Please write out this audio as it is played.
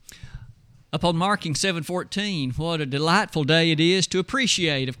Upon marking 7/14, what a delightful day it is to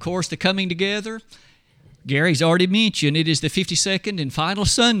appreciate, of course, the coming together. Gary's already mentioned it is the 52nd and final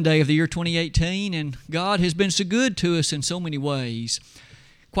Sunday of the year 2018, and God has been so good to us in so many ways.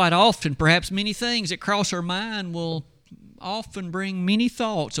 Quite often, perhaps many things that cross our mind will often bring many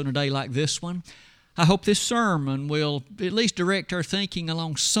thoughts on a day like this one. I hope this sermon will at least direct our thinking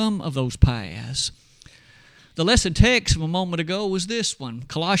along some of those paths. The lesson text from a moment ago was this one,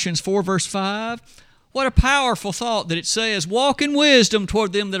 Colossians 4, verse 5. What a powerful thought that it says, walk in wisdom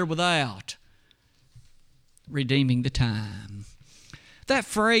toward them that are without, redeeming the time. That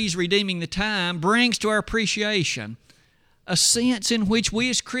phrase, redeeming the time, brings to our appreciation a sense in which we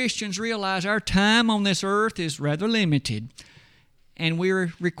as Christians realize our time on this earth is rather limited, and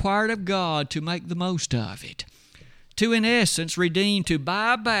we're required of God to make the most of it. To, in essence, redeem, to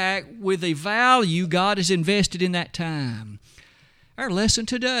buy back with the value God has invested in that time. Our lesson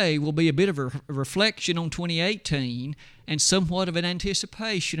today will be a bit of a reflection on 2018 and somewhat of an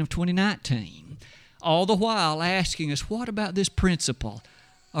anticipation of 2019, all the while asking us, what about this principle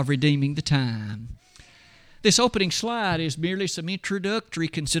of redeeming the time? This opening slide is merely some introductory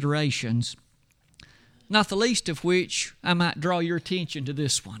considerations, not the least of which I might draw your attention to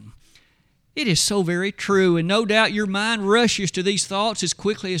this one. It is so very true, and no doubt your mind rushes to these thoughts as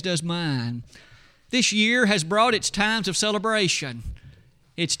quickly as does mine. This year has brought its times of celebration,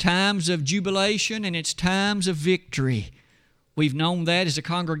 its times of jubilation, and its times of victory. We've known that as a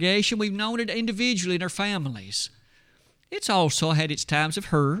congregation. We've known it individually in our families. It's also had its times of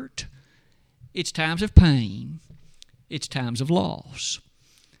hurt, its times of pain, its times of loss.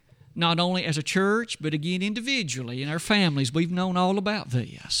 Not only as a church, but again individually in our families, we've known all about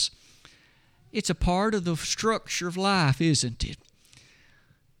this. It's a part of the structure of life, isn't it?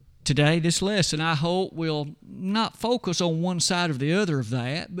 Today, this lesson, I hope, will not focus on one side or the other of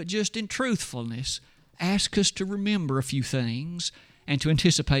that, but just in truthfulness, ask us to remember a few things and to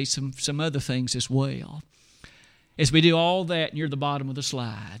anticipate some other things as well. As we do all that near the bottom of the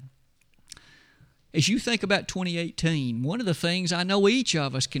slide, as you think about 2018, one of the things I know each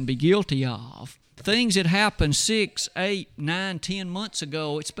of us can be guilty of, things that happened 6, 8, 9, 10 months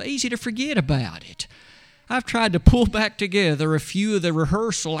ago, it's easy to forget about it. I've tried to pull back together a few of the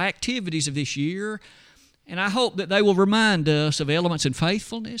rehearsal activities of this year, and I hope that they will remind us of elements in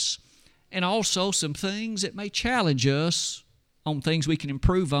faithfulness and also some things that may challenge us on things we can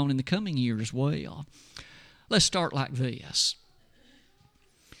improve on in the coming year as well. Let's start like this.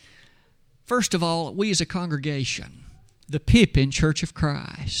 First of all, we as a congregation, the Pippin Church of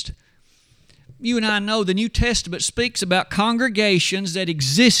Christ. You and I know the New Testament speaks about congregations that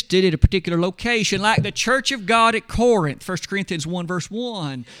existed at a particular location, like the Church of God at Corinth, 1 Corinthians 1, verse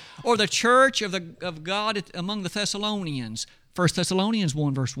 1, or the Church of God among the Thessalonians, 1 Thessalonians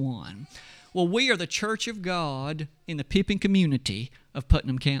 1, verse 1. Well, we are the Church of God in the Pippin community of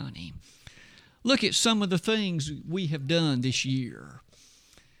Putnam County. Look at some of the things we have done this year.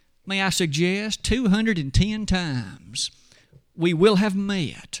 May I suggest 210 times we will have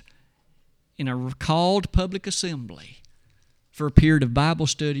met in a called public assembly for a period of Bible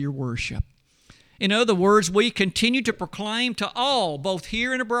study or worship. In other words, we continue to proclaim to all, both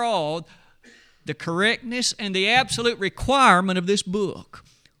here and abroad, the correctness and the absolute requirement of this book.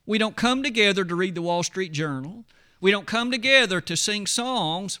 We don't come together to read the Wall Street Journal. We don't come together to sing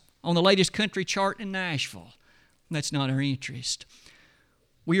songs on the latest country chart in Nashville. That's not our interest.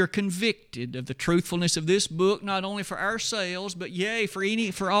 We are convicted of the truthfulness of this book, not only for ourselves, but yea,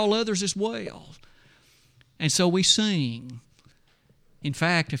 for all others as well. And so we sing. In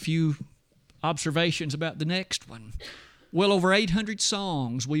fact, a few observations about the next one. Well over 800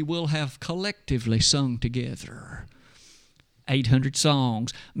 songs we will have collectively sung together. 800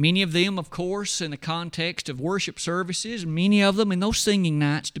 songs. Many of them, of course, in the context of worship services, many of them in those singing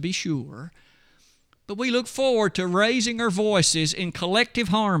nights, to be sure. But we look forward to raising our voices in collective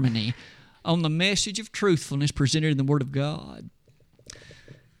harmony on the message of truthfulness presented in the Word of God.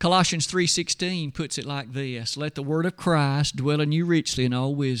 Colossians 3:16 puts it like this, let the Word of Christ dwell in you richly in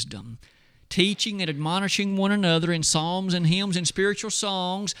all wisdom, teaching and admonishing one another in psalms and hymns and spiritual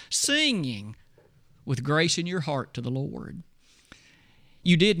songs, singing with grace in your heart to the Lord.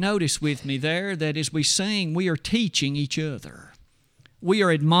 You did notice with me there that as we sing, we are teaching each other. We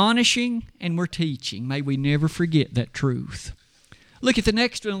are admonishing and we're teaching. May we never forget that truth. Look at the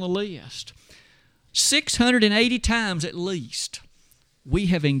next one on the list. 680 times at least we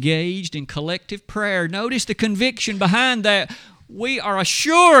have engaged in collective prayer. Notice the conviction behind that. We are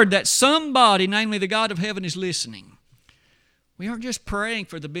assured that somebody, namely the God of heaven, is listening. We aren't just praying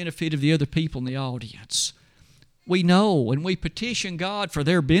for the benefit of the other people in the audience. We know and we petition God for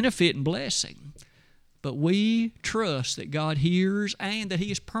their benefit and blessing. But we trust that God hears and that He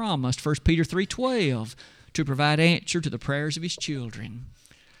has promised, 1 Peter 3:12, to provide answer to the prayers of His children.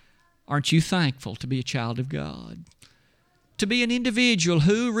 Aren't you thankful to be a child of God? To be an individual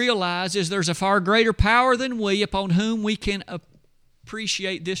who realizes there's a far greater power than we upon whom we can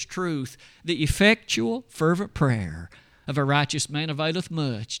appreciate this truth. The effectual, fervent prayer of a righteous man availeth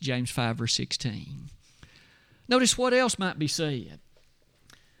much, James 5, verse 16. Notice what else might be said.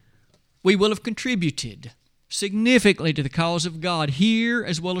 We will have contributed significantly to the cause of God here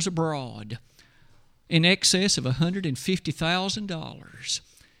as well as abroad, in excess of $150,000.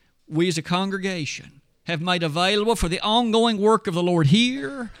 We as a congregation have made available for the ongoing work of the Lord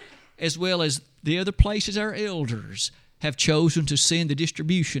here, as well as the other places our elders have chosen to send the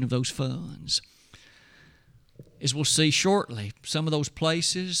distribution of those funds. As we'll see shortly, some of those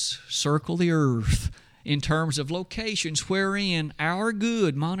places circle the earth in terms of locations wherein our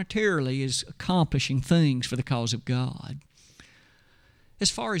good monetarily is accomplishing things for the cause of God. As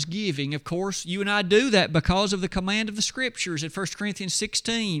far as giving, of course, you and I do that because of the command of the Scriptures in 1 Corinthians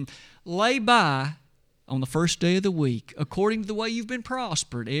 16. Lay by on the first day of the week, according to the way you've been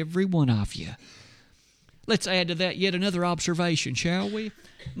prospered, every one of you. Let's add to that yet another observation, shall we?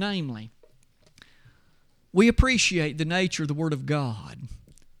 Namely, we appreciate the nature of the Word of God.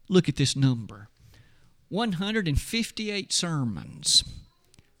 Look at this number. 158 sermons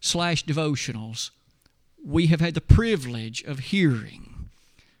 / devotionals we have had the privilege of hearing.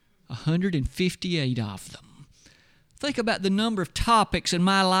 158 of them. Think about the number of topics in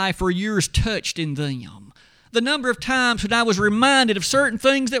my life where yours touched in them. The number of times when I was reminded of certain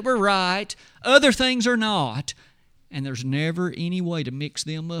things that were right, other things are not, and there's never any way to mix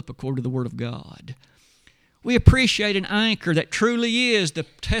them up according to the Word of God. We appreciate an anchor that truly is the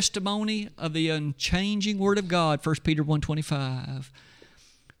testimony of the unchanging Word of God, 1 Peter 1:25.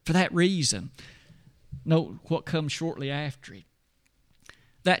 For that reason, note what comes shortly after it.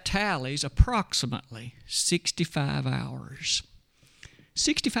 That tallies approximately 65 hours.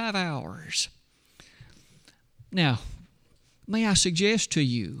 65 hours. Now, may I suggest to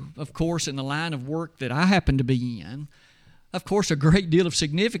you, of course, in the line of work that I happen to be in, of course, a great deal of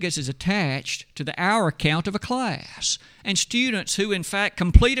significance is attached to the hour count of a class. And students who, in fact,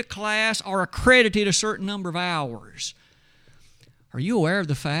 complete a class are accredited a certain number of hours. Are you aware of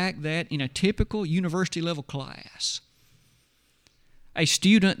the fact that in a typical university-level class, a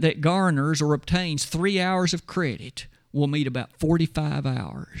student that garners or obtains 3 hours of credit will meet about 45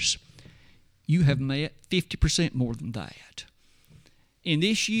 hours? You have met 50% more than that. In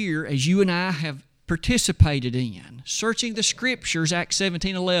this year, as you and I have participated in, searching the Scriptures, Acts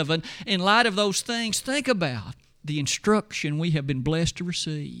 17:11, in light of those things, think about the instruction we have been blessed to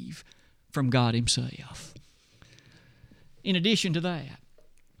receive from God Himself. In addition to that,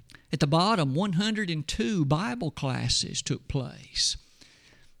 at the bottom, 102 Bible classes took place.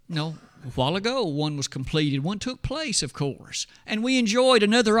 No, a while ago, one was completed. One took place, of course. And we enjoyed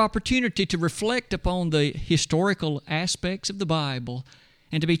another opportunity to reflect upon the historical aspects of the Bible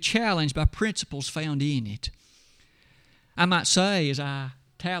and to be challenged by principles found in it. I might say, as I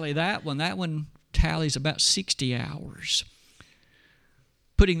tally that one tallies about 60 hours.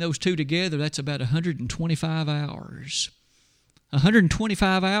 Putting those two together, that's about 125 hours.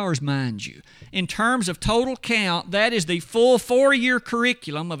 125 hours, mind you. In terms of total count, that is the full 4-year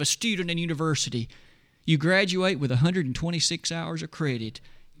curriculum of a student in university. You graduate with 126 hours of credit.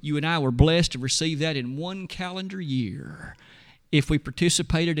 You and I were blessed to receive that in 1 calendar year if we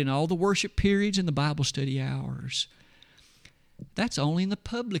participated in all the worship periods and the Bible study hours. That's only in the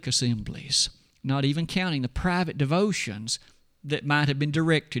public assemblies, not even counting the private devotions that might have been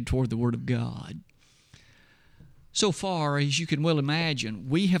directed toward the Word of God. So far, as you can well imagine,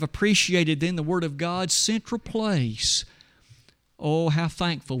 we have appreciated then the Word of God's central place. Oh, how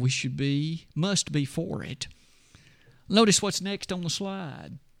thankful we must be for it. Notice what's next on the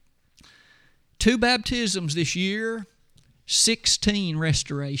slide. 2 baptisms this year, 16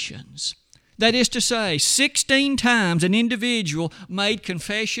 restorations. That is to say, 16 times an individual made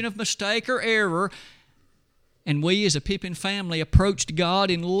confession of mistake or error, and we as a Pippin family approached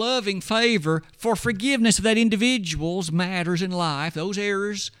God in loving favor for forgiveness of that individual's matters in life, those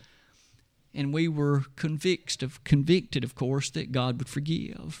errors, and we were convicted, of course, that God would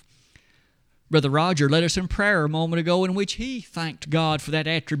forgive. Brother Roger led us in prayer a moment ago in which he thanked God for that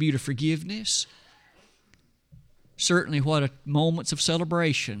attribute of forgiveness. Certainly what moments of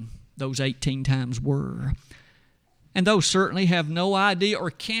celebration those 18 times were. And those certainly have no idea or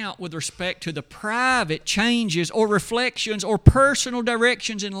count with respect to the private changes or reflections or personal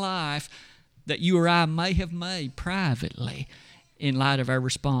directions in life that you or I may have made privately in light of our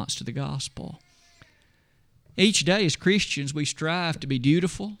response to the gospel. Each day as Christians, we strive to be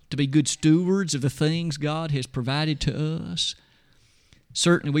dutiful, to be good stewards of the things God has provided to us.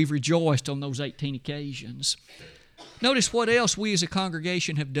 Certainly, we've rejoiced on those 18 occasions. Notice what else we as a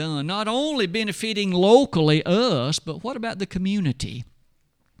congregation have done, not only benefiting locally us, but what about the community?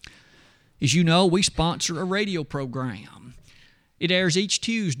 As you know, we sponsor a radio program. It airs each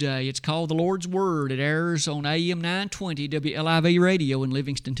Tuesday. It's called The Lord's Word. It airs on AM 920 WLIV Radio in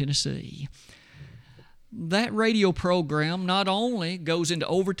Livingston, Tennessee. That radio program not only goes into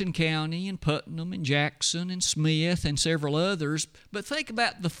Overton County and Putnam and Jackson and Smith and several others, but think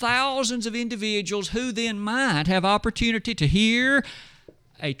about the thousands of individuals who then might have opportunity to hear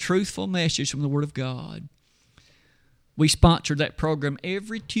a truthful message from the Word of God. We sponsored that program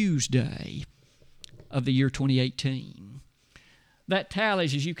every Tuesday of the year 2018. That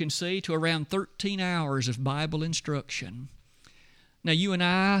tallies, as you can see, to around 13 hours of Bible instruction. Now, you and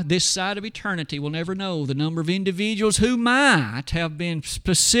I, this side of eternity, will never know the number of individuals who might have been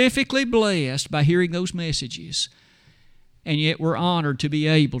specifically blessed by hearing those messages, and yet we're honored to be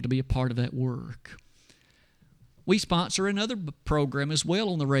able to be a part of that work. We sponsor another program as well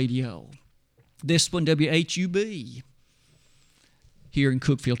on the radio. This one, WHUB, here in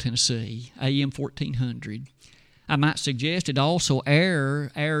Cookeville, Tennessee, AM 1400. I might suggest it also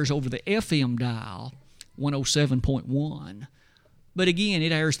airs over the FM dial, 107.1. But again,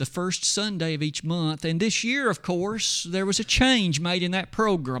 it airs the first Sunday of each month. And this year, of course, there was a change made in that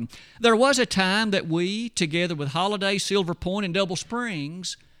program. There was a time that we, together with Holiday, Silver Point, and Double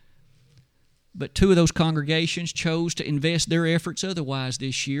Springs, but two of those congregations chose to invest their efforts otherwise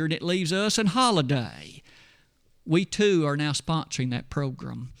this year, and it leaves us and Holiday. We, too, are now sponsoring that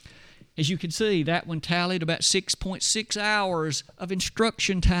program. As you can see, that one tallied about 6.6 hours of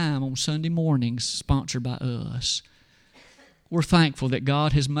instruction time on Sunday mornings, sponsored by us. We're thankful that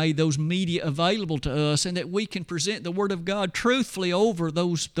God has made those media available to us and that we can present the Word of God truthfully over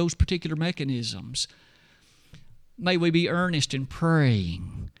those particular mechanisms. May we be earnest in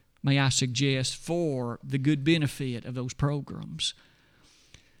praying, may I suggest, for the good benefit of those programs.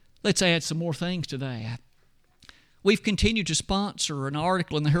 Let's add some more things to that. We've continued to sponsor an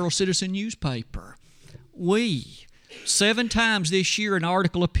article in the Herald Citizen newspaper. 7 times this year an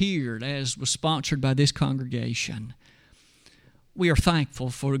article appeared as was sponsored by this congregation. We are thankful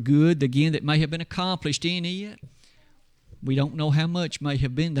for good, again, that may have been accomplished in it. We don't know how much may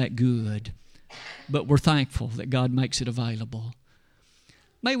have been that good, but we're thankful that God makes it available.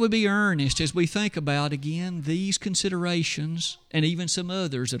 May we be earnest as we think about, again, these considerations and even some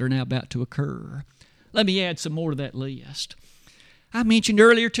others that are now about to occur. Let me add some more to that list. I mentioned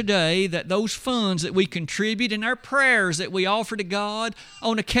earlier today that those funds that we contribute and our prayers that we offer to God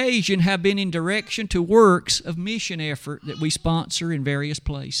on occasion have been in direction to works of mission effort that we sponsor in various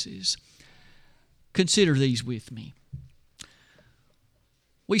places. Consider these with me.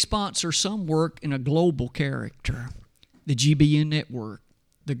 We sponsor some work in a global character, the GBN Network,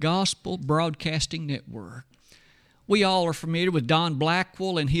 the Gospel Broadcasting Network. We all are familiar with Don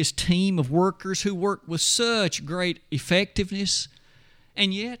Blackwell and his team of workers who work with such great effectiveness.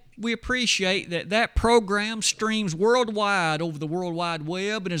 And yet, we appreciate that that program streams worldwide over the World Wide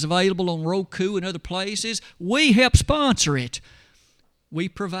Web and is available on Roku and other places. We help sponsor it. We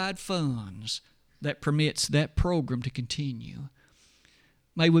provide funds that permits that program to continue.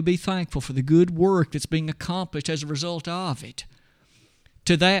 May we be thankful for the good work that's being accomplished as a result of it.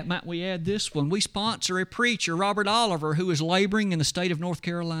 To that, might we add this one. We sponsor a preacher, Robert Oliver, who is laboring in the state of North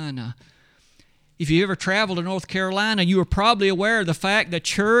Carolina. If you ever travel to North Carolina, you are probably aware of the fact the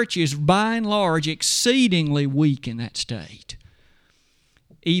church is by and large exceedingly weak in that state.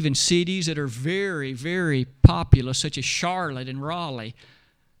 Even cities that are very, very populous, such as Charlotte and Raleigh,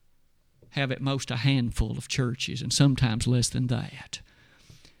 have at most a handful of churches, and sometimes less than that.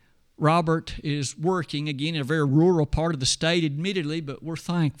 Robert is working, again, in a very rural part of the state, admittedly, but we're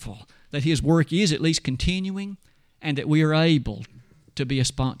thankful that his work is at least continuing and that we are able to be a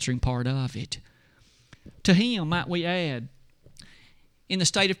sponsoring part of it. To him, might we add, in the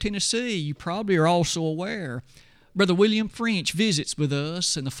state of Tennessee, you probably are also aware, Brother William French visits with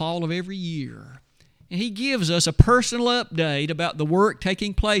us in the fall of every year. And he gives us a personal update about the work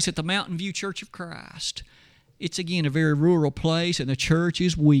taking place at the Mountain View Church of Christ. It's, again, a very rural place, and the church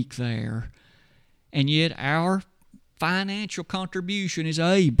is weak there. And yet our financial contribution is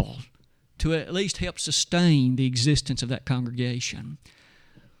able to at least help sustain the existence of that congregation.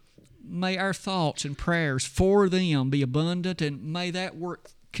 May our thoughts and prayers for them be abundant, and may that work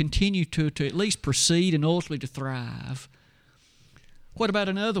continue to at least proceed and ultimately to thrive. What about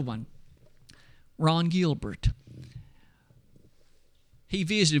another one? Ron Gilbert. He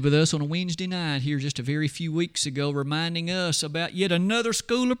visited with us on a Wednesday night here just a very few weeks ago, reminding us about yet another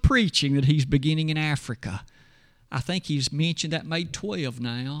school of preaching that he's beginning in Africa. I think he's mentioned that made 12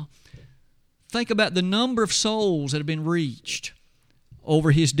 now. Think about the number of souls that have been reached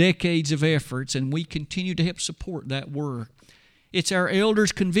over his decades of efforts, and we continue to help support that work. It's our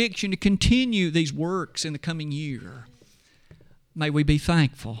elders' conviction to continue these works in the coming year. May we be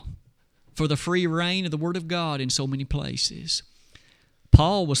thankful for the free reign of the Word of God in so many places.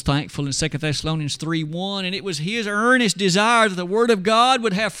 Paul was thankful in 2 Thessalonians 3:1, and it was his earnest desire that the Word of God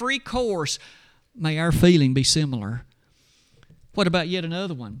would have free course. May our feeling be similar. What about yet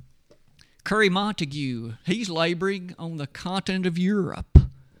another one? Curry Montague, he's laboring on the continent of Europe.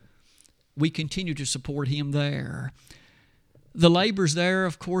 We continue to support him there. The labors there,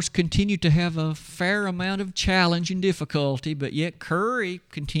 of course, continue to have a fair amount of challenge and difficulty, but yet Curry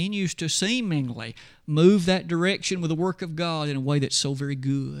continues to seemingly move that direction with the work of God in a way that's so very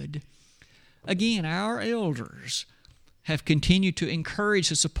good. Again, our elders have continued to encourage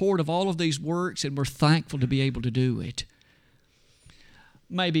the support of all of these works, and we're thankful to be able to do it.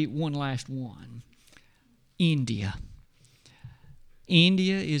 Maybe one last one. India.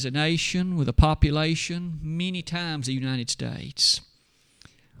 India is a nation with a population many times the United States.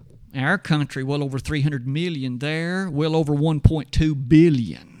 Our country, well over 300 million there, well over 1.2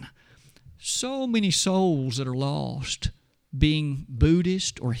 billion. So many souls that are lost, being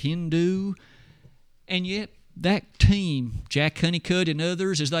Buddhist or Hindu, and yet that team, Jack Honeycutt and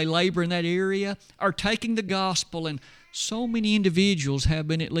others, as they labor in that area, are taking the gospel, and so many individuals have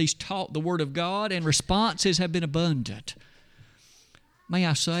been at least taught the Word of God, and responses have been abundant. May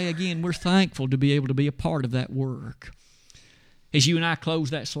I say again, we're thankful to be able to be a part of that work. As you and I close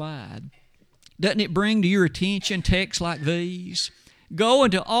that slide, doesn't it bring to your attention texts like these? Go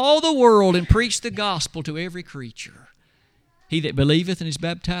into all the world and preach the gospel to every creature. He that believeth and is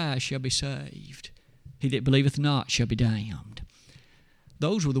baptized shall be saved. He that believeth not shall be damned.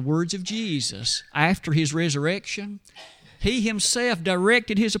 Those were the words of Jesus after His resurrection. He Himself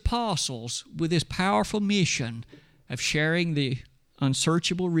directed His apostles with this powerful mission of sharing the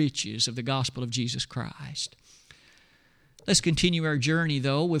unsearchable riches of the gospel of Jesus Christ. Let's continue our journey,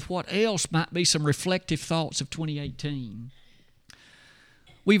 though, with what else might be some reflective thoughts of 2018.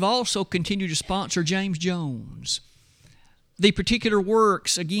 We've also continued to sponsor James Jones. The particular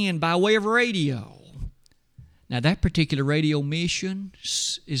works, again, by way of radio. Now, that particular radio mission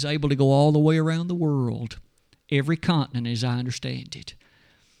is able to go all the way around the world, every continent as I understand it.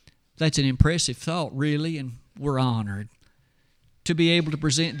 That's an impressive thought, really, and we're honored to be able to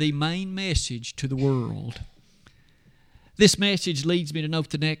present the main message to the world. This message leads me to note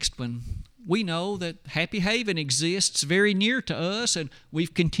the next one. We know that Happy Haven exists very near to us, and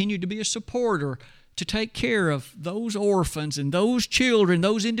we've continued to be a supporter to take care of those orphans and those children,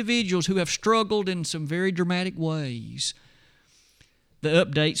 those individuals who have struggled in some very dramatic ways. The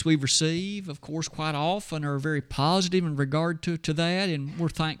updates we receive, of course, quite often are very positive in regard to that, and we're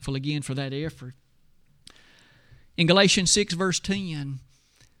thankful again for that effort. In Galatians 6, verse 10,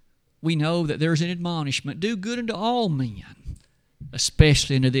 we know that there's an admonishment, do good unto all men,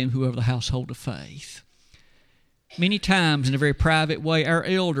 especially unto them who are of the household of faith. Many times, in a very private way, our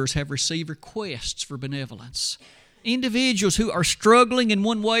elders have received requests for benevolence. Individuals who are struggling in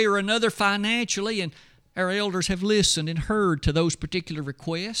one way or another financially, and our elders have listened and heard to those particular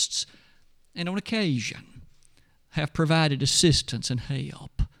requests, and on occasion have provided assistance and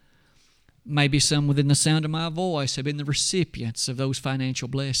help. Maybe some within the sound of my voice have been the recipients of those financial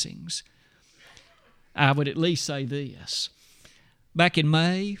blessings. I would at least say this. Back in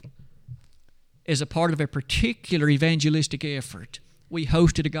May, as a part of a particular evangelistic effort, we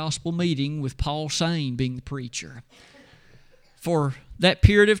hosted a gospel meeting with Paul Sain being the preacher. For that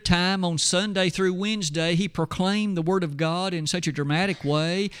period of time, on Sunday through Wednesday, he proclaimed the Word of God in such a dramatic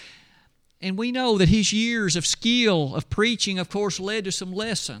way. And we know that his years of skill of preaching, of course, led to some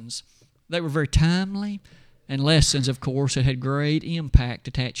lessons. They were very timely, and lessons, of course, that had great impact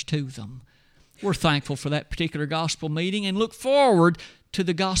attached to them. We're thankful for that particular gospel meeting and look forward to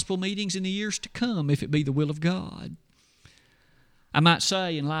the gospel meetings in the years to come, if it be the will of God. I might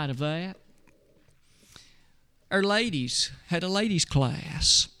say, in light of that, our ladies had a ladies'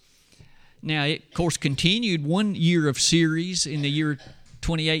 class. Now, it, of course, continued one year of series in the year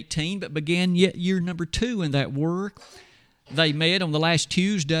 2018, but began yet year number 2 in that work. They met on the last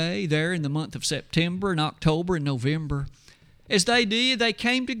Tuesday there in the month of September and October and November. As they did, they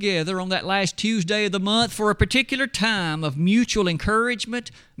came together on that last Tuesday of the month for a particular time of mutual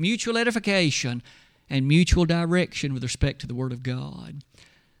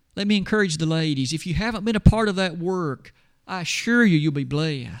Let me encourage the ladies. If you haven't been a part of that work, I assure you, you'll be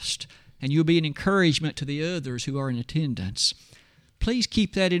blessed, and you'll be an encouragement to the others who are in attendance. Please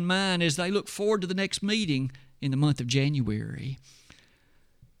keep that in mind as they look forward to the next meeting in the month of January.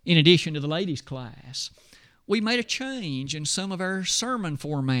 In addition to the ladies' class, we made a change in some of our sermon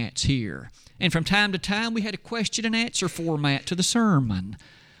formats here. And from time to time, we had a question and answer format to the sermon,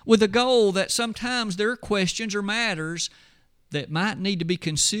 with the goal that sometimes there are questions or matters that might need to be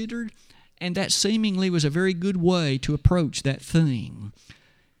considered, and that seemingly was a very good way to approach that thing.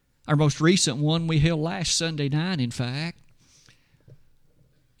 Our most recent one we held last Sunday night, in fact.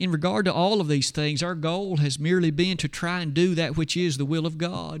 In regard to all of these things, our goal has merely been to try and do that which is the will of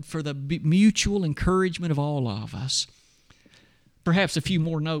God for the mutual encouragement of all of us. Perhaps a few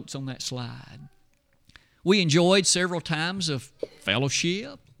more notes on that slide. We enjoyed several times of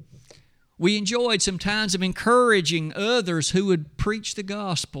fellowship. We enjoyed some times of encouraging others who would preach the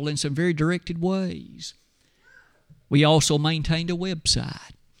gospel in some very directed ways. We also maintained a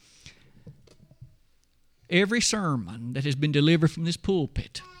website. Every sermon that has been delivered from this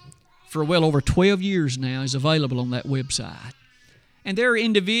pulpit for well over 12 years now is available on that website. And there are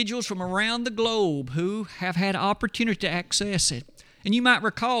individuals from around the globe who have had opportunity to access it. And you might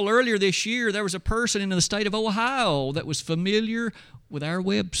recall earlier this year there was a person in the state of Ohio that was familiar with our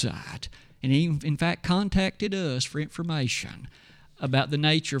website. And he, in fact, contacted us for information about the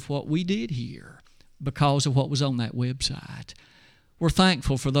nature of what we did here because of what was on that website. We're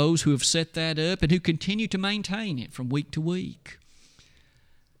thankful for those who have set that up and who continue to maintain it from week to week.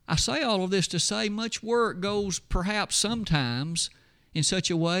 I say all of this to say much work goes perhaps sometimes in such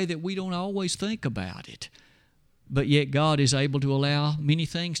a way that we don't always think about it. But yet God is able to allow many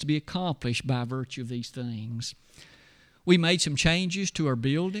things to be accomplished by virtue of these things. We made some changes to our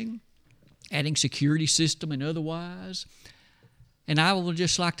building, adding security system and otherwise. And I will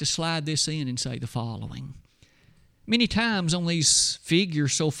just like to slide this in and say the following. Many times on these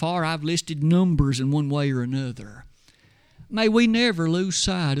figures so far, I've listed numbers in one way or another. May we never lose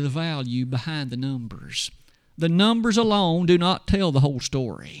sight of the value behind the numbers. The numbers alone do not tell the whole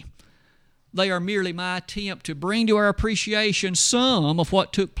story. They are merely my attempt to bring to our appreciation some of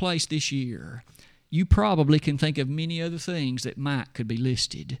what took place this year. You probably can think of many other things that could be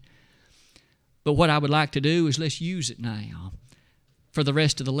listed. But what I would like to do is let's use it now for the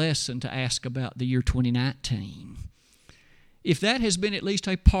rest of the lesson to ask about the year 2019. If that has been at least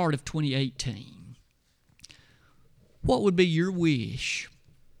a part of 2018, what would be your wish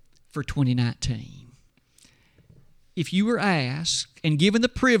for 2019? If you were asked and given the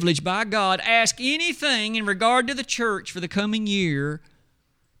privilege by God, ask anything in regard to the church for the coming year,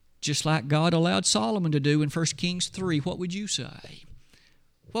 just like God allowed Solomon to do in 1 Kings 3, what would you say?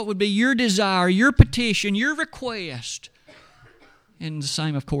 What would be your desire, your petition, your request? And the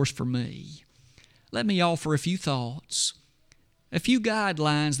same, of course, for me. Let me offer a few thoughts, a few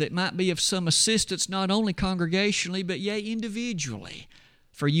guidelines that might be of some assistance not only congregationally, but yea, individually,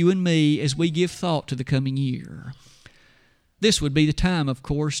 for you and me as we give thought to the coming year. This would be the time, of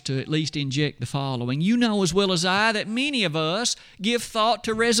course, to at least inject the following. You know as well as I that many of us give thought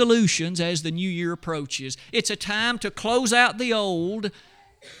to resolutions as the new year approaches. It's a time to close out the old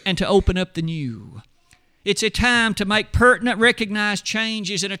and to open up the new. It's a time to make pertinent, recognized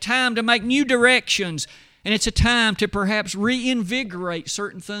changes, and a time to make new directions, and it's a time to perhaps reinvigorate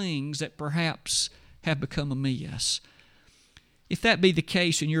certain things that perhaps have become amiss. If that be the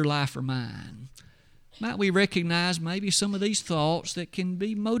case in your life or mine, might we recognize maybe some of these thoughts that can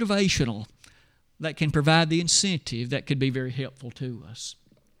be motivational, that can provide the incentive that could be very helpful to us?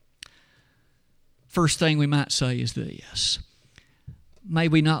 First thing we might say is this. May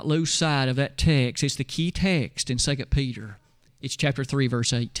we not lose sight of that text. It's the key text in 2 Peter. It's chapter 3,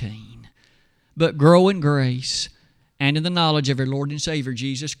 verse 18. But grow in grace and in the knowledge of our Lord and Savior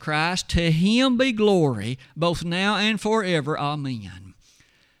Jesus Christ. To Him be glory, both now and forever. Amen.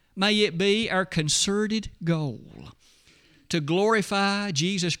 May it be our concerted goal to glorify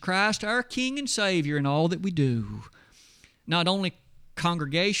Jesus Christ, our King and Savior, in all that we do, not only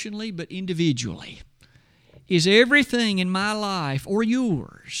congregationally, but individually. Is everything in my life or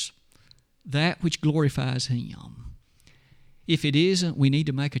yours that which glorifies Him? If it isn't, we need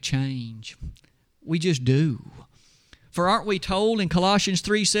to make a change. We just do. For aren't we told in Colossians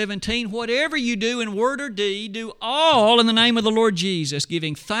 3:17, whatever you do in word or deed, do all in the name of the Lord Jesus,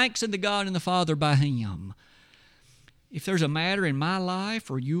 giving thanks unto God and the Father by Him. If there's a matter in my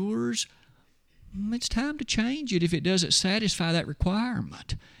life or yours, it's time to change it if it doesn't satisfy that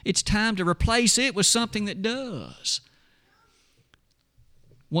requirement. It's time to replace it with something that does.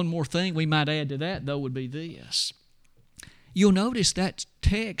 One more thing we might add to that, though, would be this. You'll notice that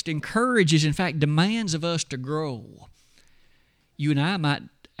text encourages, in fact, demands of us to grow. You and I might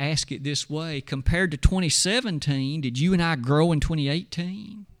ask it this way: compared to 2017, did you and I grow in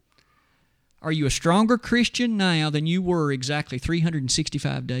 2018? Are you a stronger Christian now than you were exactly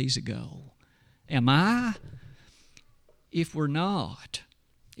 365 days ago? Am I? If we're not,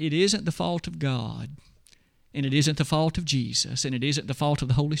 it isn't the fault of God, and it isn't the fault of Jesus, and it isn't the fault of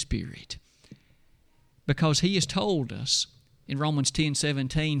the Holy Spirit. Because He has told us in Romans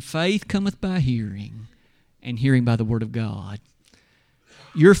 10:17, faith cometh by hearing, and hearing by the Word of God.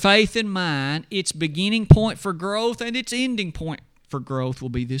 Your faith and mine, its beginning point for growth and its ending point for growth will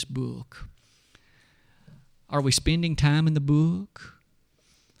be this book. Are we spending time in the book?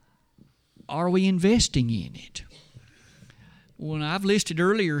 Are we investing in it? When I've listed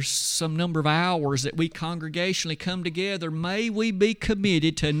earlier some number of hours that we congregationally come together, may we be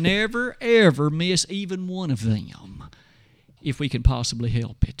committed to never, ever miss even one of them, if we can possibly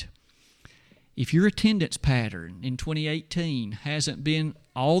help it. If your attendance pattern in 2018 hasn't been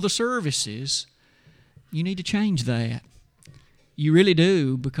all the services, you need to change that. You really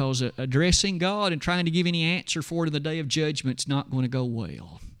do, because addressing God and trying to give any answer for it in the day of judgment is not going to go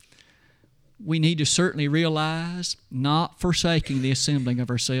well. We need to certainly realize not forsaking the assembling of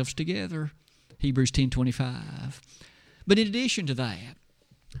ourselves together, Hebrews 10:25. But in addition to that,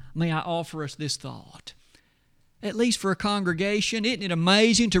 may I offer us this thought. At least for a congregation, isn't it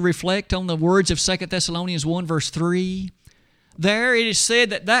amazing to reflect on the words of 2 Thessalonians 1 verse 3? There it is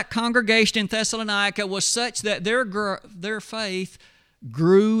said that congregation in Thessalonica was such that their faith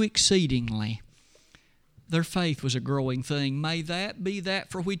grew exceedingly. Their faith was a growing thing. May that be that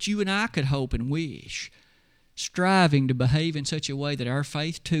for which you and I could hope and wish, striving to behave in such a way that our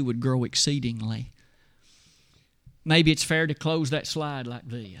faith too would grow exceedingly. Maybe it's fair to close that slide like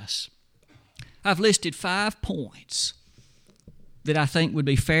this. I've listed 5 points that I think would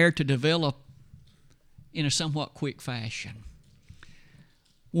be fair to develop in a somewhat quick fashion.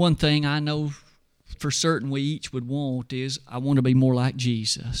 One thing I know for certain we each would want is, I want to be more like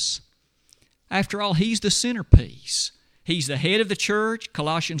Jesus. After all, He's the centerpiece. He's the head of the church,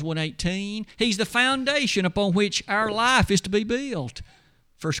 Colossians 1:18. He's the foundation upon which our life is to be built,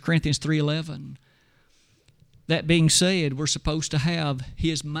 1 Corinthians 3:11. That being said, we're supposed to have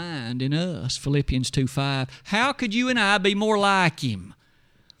His mind in us, Philippians 2:5. How could you and I be more like Him?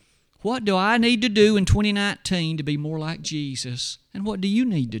 What do I need to do in 2019 to be more like Jesus? And what do you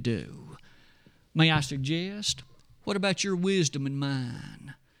need to do? May I suggest, what about your wisdom and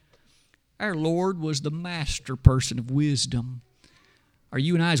mine? Our Lord was the master person of wisdom. Are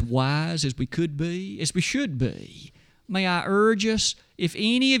you and I as wise as we could be, as we should be? May I urge us, if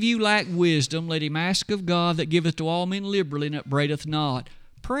any of you lack wisdom, let him ask of God that giveth to all men liberally and upbraideth not.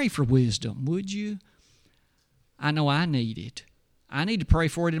 Pray for wisdom, would you? I know I need it. I need to pray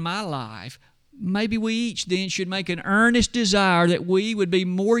for it in my life. Maybe we each then should make an earnest desire that we would be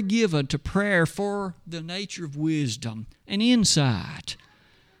more given to prayer for the nature of wisdom and insight.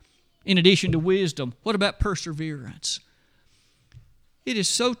 In addition to wisdom, what about perseverance? It is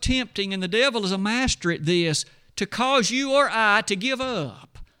so tempting, and the devil is a master at this, to cause you or I to give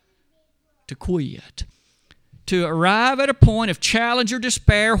up, to quit, to arrive at a point of challenge or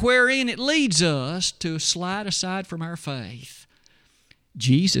despair wherein it leads us to slide aside from our faith.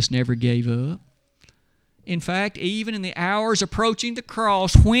 Jesus never gave up. In fact, even in the hours approaching the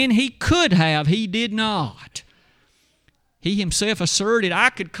cross, when He could have, He did not. He Himself asserted, I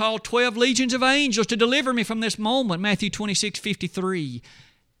could call 12 legions of angels to deliver me from this moment, Matthew 26:53.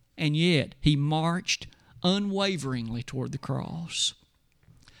 And yet, He marched unwaveringly toward the cross.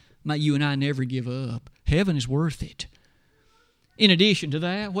 May you and I never give up. Heaven is worth it. In addition to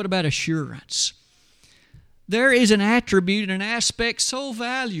that, what about assurance? There is an attribute and an aspect so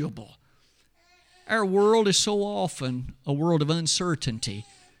valuable. Our world is so often a world of uncertainty.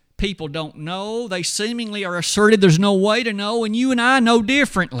 People don't know. They seemingly are asserted there's no way to know, and you and I know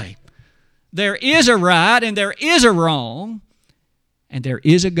differently. There is a right and there is a wrong, and there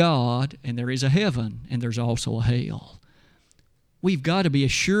is a God and there is a heaven, and there's also a hell. We've got to be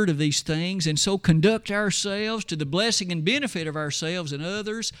assured of these things and so conduct ourselves to the blessing and benefit of ourselves and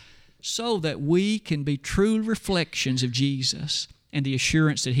others, so that we can be true reflections of Jesus and the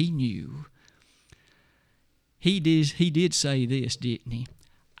assurance that He knew. He did say this, didn't He?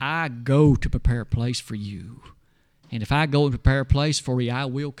 I go to prepare a place for you. And if I go and prepare a place for you, I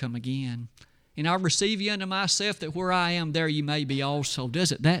will come again. And I'll receive you unto myself, that where I am, there you may be also.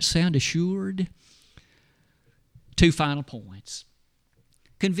 Doesn't that sound assured? 2 final points.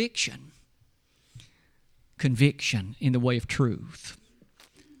 Conviction. Conviction in the way of truth.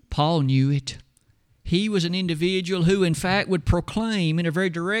 Paul knew it. He was an individual who, in fact, would proclaim in a very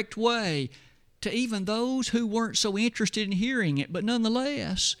direct way to even those who weren't so interested in hearing it, but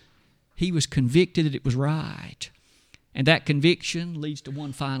nonetheless, he was convicted that it was right. And that conviction leads to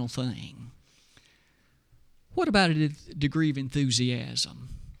one final thing. What about a degree of enthusiasm?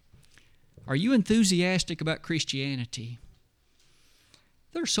 Are you enthusiastic about Christianity?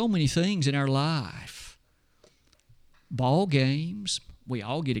 There are so many things in our life. Ball games. We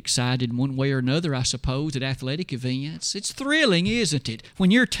all get excited in one way or another, I suppose, at athletic events. It's thrilling, isn't it?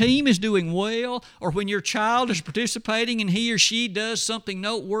 When your team is doing well, or when your child is participating and he or she does something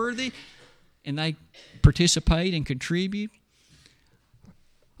noteworthy and they participate and contribute.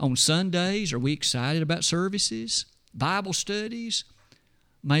 On Sundays, are we excited about services, Bible studies?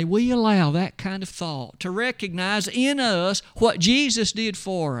 May we allow that kind of thought to recognize in us what Jesus did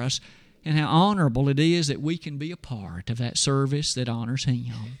for us and how honorable it is that we can be a part of that service that honors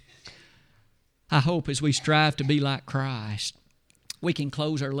Him. I hope as we strive to be like Christ, we can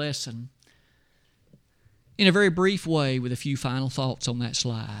close our lesson in a very brief way with a few final thoughts on that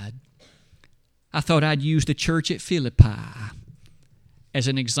slide. I thought I'd use the church at Philippi as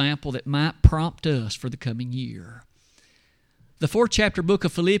an example that might prompt us for the coming year. The 4th chapter book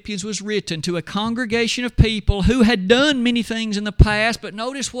of Philippians was written to a congregation of people who had done many things in the past, but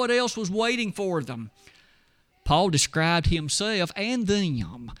notice what else was waiting for them. Paul described himself and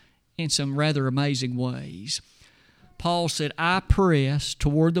them in some rather amazing ways. Paul said, I press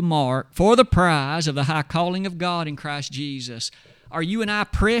toward the mark for the prize of the high calling of God in Christ Jesus. Are you and I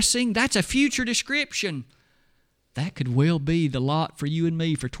pressing? That's a future description. That could well be the lot for you and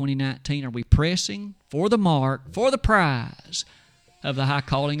me for 2019. Are we pressing for the mark, for the prize of the high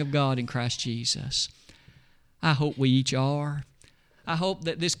calling of God in Christ Jesus? I hope we each are. I hope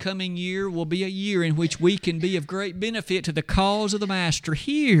that this coming year will be a year in which we can be of great benefit to the cause of the Master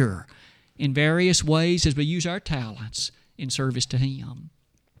here in various ways as we use our talents in service to Him.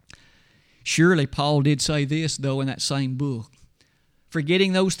 Surely Paul did say this, though, in that same book,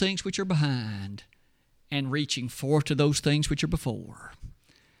 forgetting those things which are behind and reaching forth to those things which are before.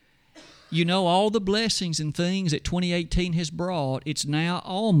 You know, all the blessings and things that 2018 has brought, it's now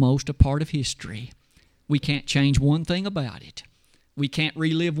almost a part of history. We can't change one thing about it. We can't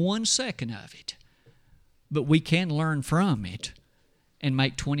relive 1 second of it. But we can learn from it and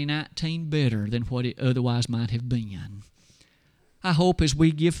make 2019 better than what it otherwise might have been. I hope as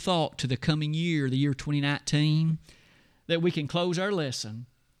we give thought to the coming year, the year 2019, that we can close our lesson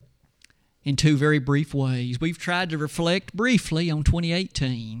in 2 very brief ways. We've tried to reflect briefly on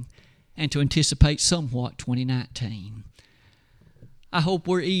 2018 and to anticipate somewhat 2019. I hope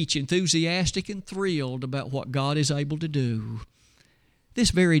we're each enthusiastic and thrilled about what God is able to do.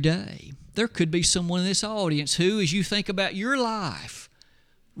 This very day, there could be someone in this audience who, as you think about your life,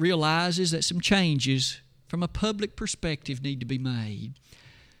 realizes that some changes from a public perspective need to be made.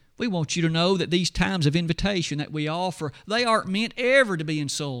 We want you to know that these times of invitation that we offer, they aren't meant ever to be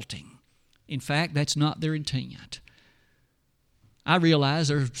insulting. In fact, that's not their intent. I realize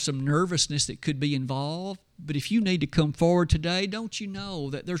there's some nervousness that could be involved, but if you need to come forward today, don't you know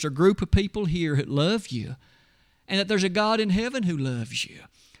that there's a group of people here who love you, and that there's a God in heaven who loves you,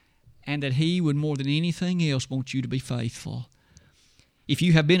 and that He would more than anything else want you to be faithful. If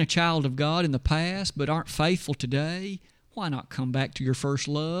you have been a child of God in the past but aren't faithful today, why not come back to your first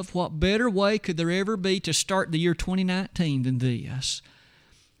love? What better way could there ever be to start the year 2019 than this?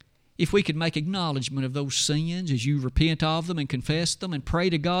 If we could make acknowledgement of those sins as you repent of them and confess them and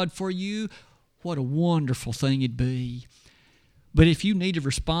pray to God for you, what a wonderful thing it'd be. But if you need to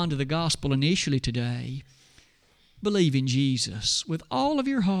respond to the gospel initially today, believe in Jesus with all of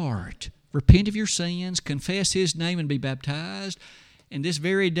your heart. Repent of your sins, confess His name, and be baptized. And this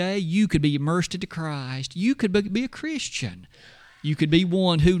very day, you could be immersed into Christ. You could be a Christian. You could be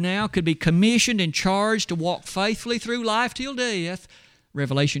one who now could be commissioned and charged to walk faithfully through life till death.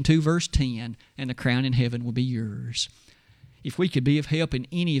 Revelation 2 verse 10, and the crown in heaven will be yours. If we could be of help in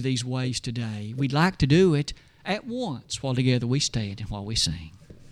any of these ways today, we'd like to do it at once while together we stand and while we sing.